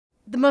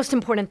The most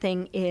important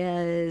thing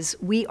is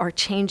we are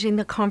changing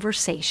the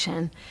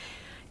conversation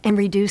and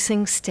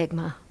reducing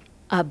stigma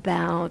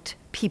about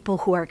people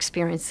who are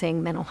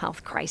experiencing mental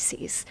health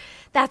crises.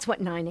 That's what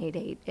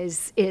 988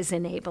 is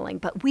enabling,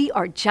 but we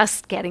are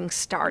just getting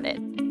started.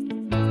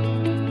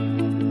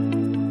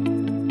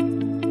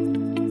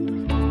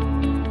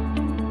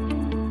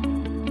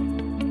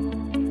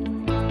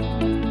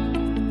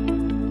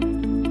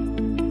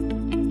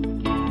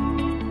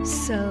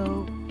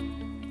 So,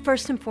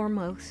 first and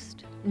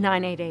foremost,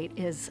 988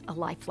 is a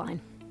lifeline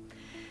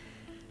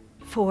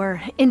for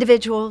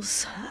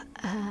individuals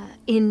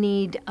in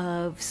need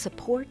of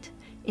support,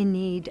 in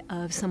need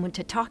of someone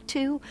to talk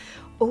to,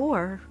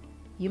 or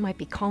you might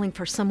be calling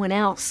for someone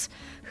else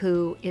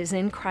who is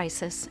in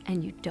crisis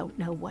and you don't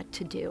know what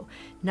to do.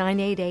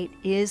 988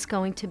 is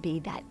going to be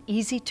that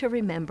easy to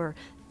remember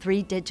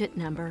 3-digit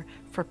number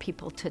for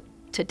people to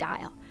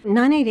dial.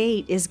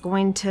 988 is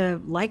going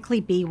to likely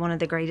be one of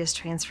the greatest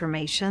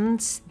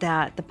transformations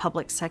that the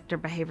public sector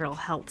behavioral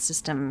health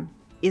system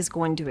is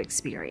going to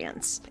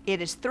experience.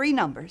 It is 3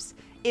 numbers.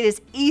 It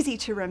is easy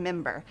to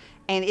remember,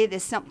 and it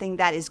is something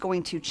that is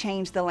going to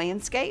change the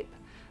landscape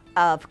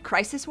of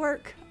crisis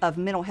work, of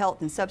mental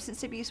health and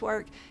substance abuse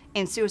work,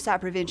 and suicide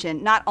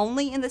prevention, not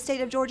only in the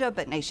state of Georgia,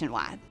 but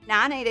nationwide.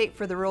 988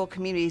 for the rural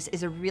communities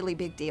is a really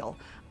big deal.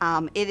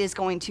 It is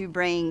going to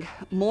bring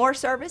more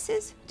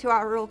services to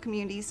our rural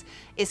communities.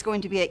 It's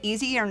going to be an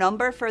easier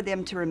number for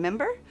them to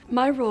remember.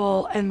 My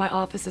role and my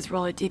office's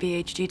role at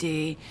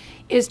DBHGD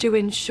is to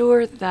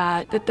ensure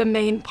that the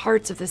main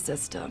parts of the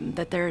system,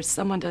 that there's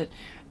someone to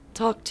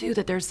talk to,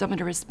 that there's someone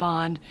to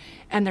respond,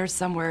 and there's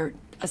somewhere,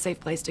 a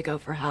safe place to go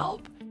for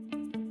help.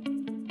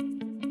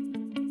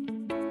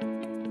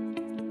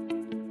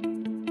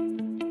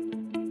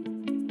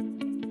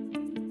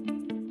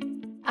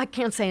 I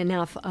can't say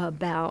enough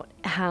about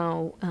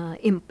how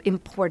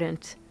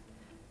important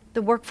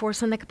the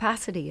workforce and the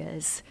capacity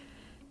is.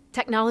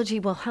 Technology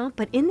will help,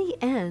 but in the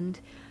end,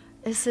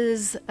 this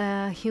is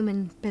a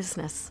human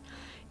business.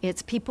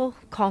 It's people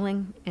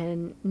calling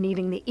and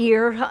needing the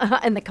ear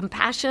and the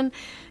compassion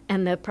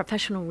and the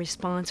professional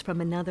response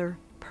from another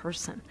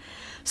person.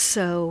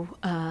 So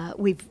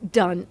we've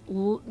done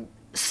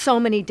so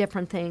many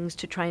different things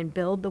to try and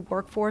build the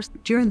workforce.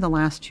 During the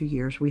last 2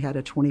 years, we had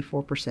a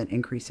 24%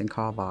 increase in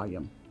call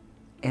volume.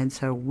 And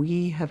so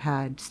we have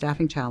had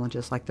staffing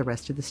challenges, like the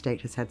rest of the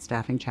state has had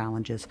staffing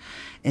challenges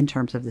in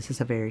terms of this is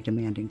a very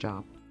demanding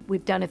job.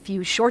 We've done a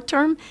few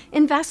short-term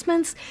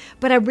investments,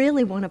 but I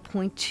really want to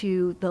point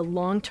to the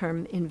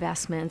long-term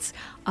investments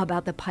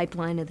about the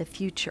pipeline of the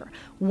future.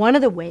 One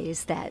of the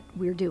ways that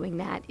we're doing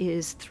that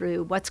is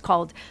through what's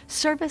called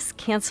service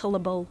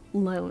cancelable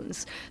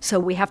loans.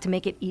 So we have to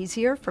make it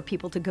easier for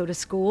people to go to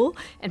school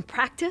and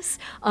practice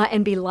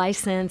and be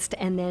licensed,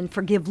 and then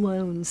forgive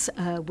loans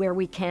where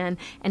we can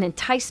and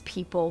entice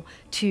people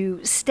to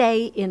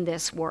stay in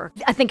this work.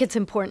 I think it's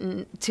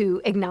important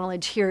to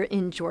acknowledge here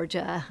in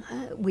Georgia,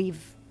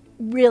 we've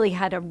really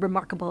had a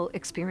remarkable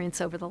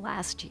experience over the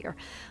last year.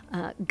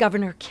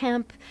 Governor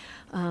Kemp,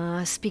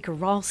 Speaker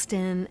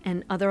Ralston,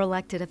 and other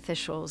elected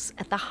officials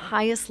at the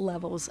highest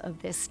levels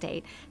of this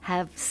state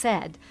have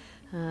said,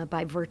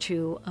 by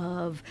virtue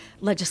of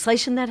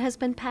legislation that has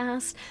been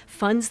passed,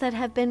 funds that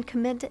have been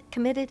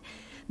committed,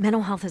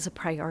 mental health is a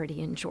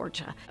priority in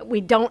Georgia. We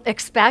don't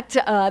expect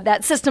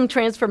that system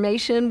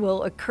transformation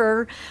will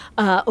occur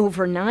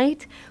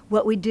overnight.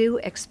 What we do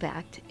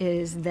expect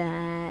is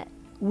that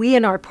we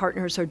and our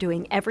partners are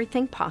doing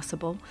everything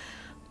possible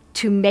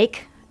to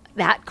make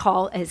that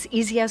call as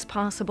easy as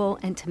possible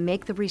and to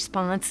make the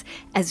response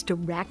as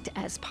direct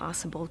as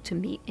possible to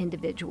meet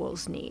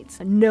individuals' needs.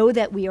 Know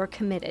that we are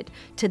committed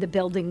to the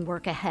building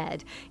work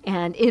ahead,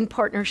 and in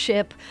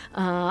partnership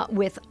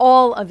with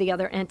all of the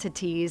other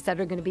entities that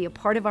are going to be a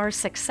part of our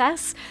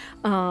success,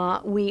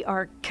 we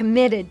are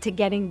committed to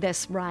getting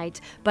this right,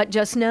 but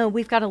just know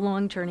we've got a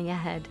long journey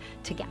ahead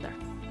together.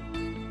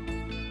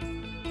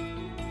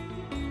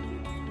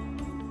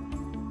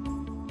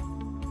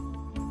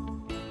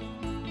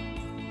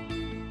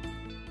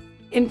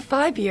 In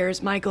 5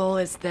 years, my goal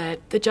is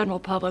that the general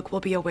public will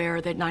be aware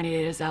that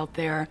 988 is out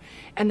there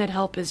and that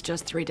help is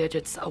just 3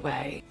 digits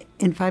away.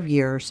 In 5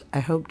 years, I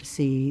hope to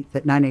see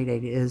that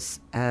 988 is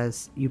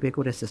as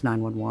ubiquitous as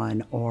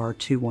 911 or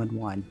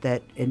 211,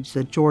 that as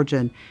a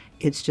Georgian,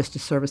 it's just a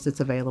service that's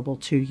available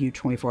to you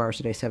 24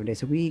 hours a day, 7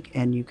 days a week,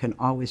 and you can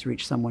always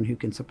reach someone who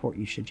can support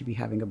you should you be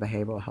having a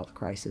behavioral health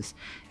crisis,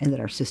 and that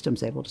our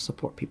system's able to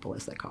support people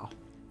as they call.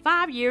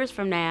 5 years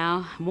from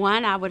now,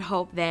 one, I would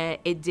hope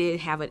that it did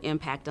have an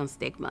impact on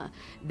stigma,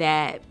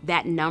 that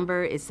that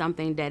number is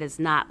something that is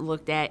not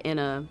looked at in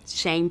a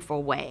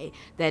shameful way,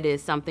 that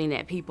is something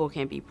that people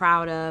can be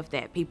proud of,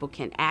 that people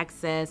can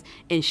access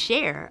and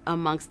share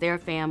amongst their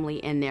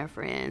family and their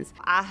friends.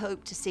 I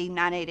hope to see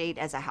 988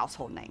 as a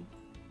household name.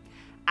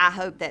 I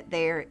hope that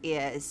there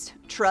is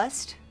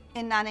trust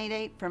in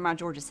 988 from our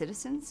Georgia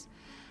citizens.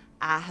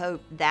 I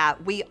hope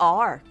that we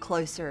are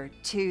closer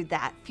to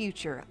that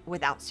future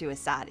without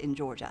suicide in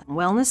Georgia.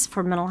 Wellness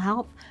for mental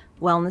health,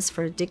 wellness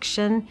for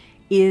addiction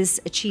is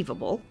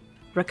achievable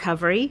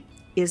recovery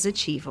is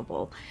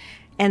achievable.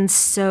 And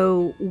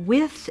so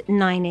with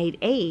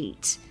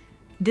 988,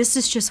 this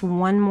is just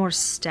one more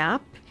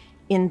step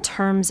in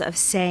terms of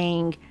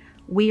saying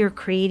we are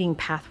creating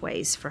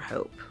pathways for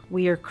hope.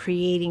 We are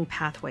creating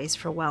pathways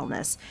for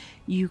wellness.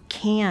 You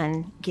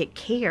can get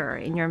care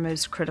in your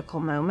most critical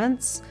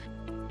moments.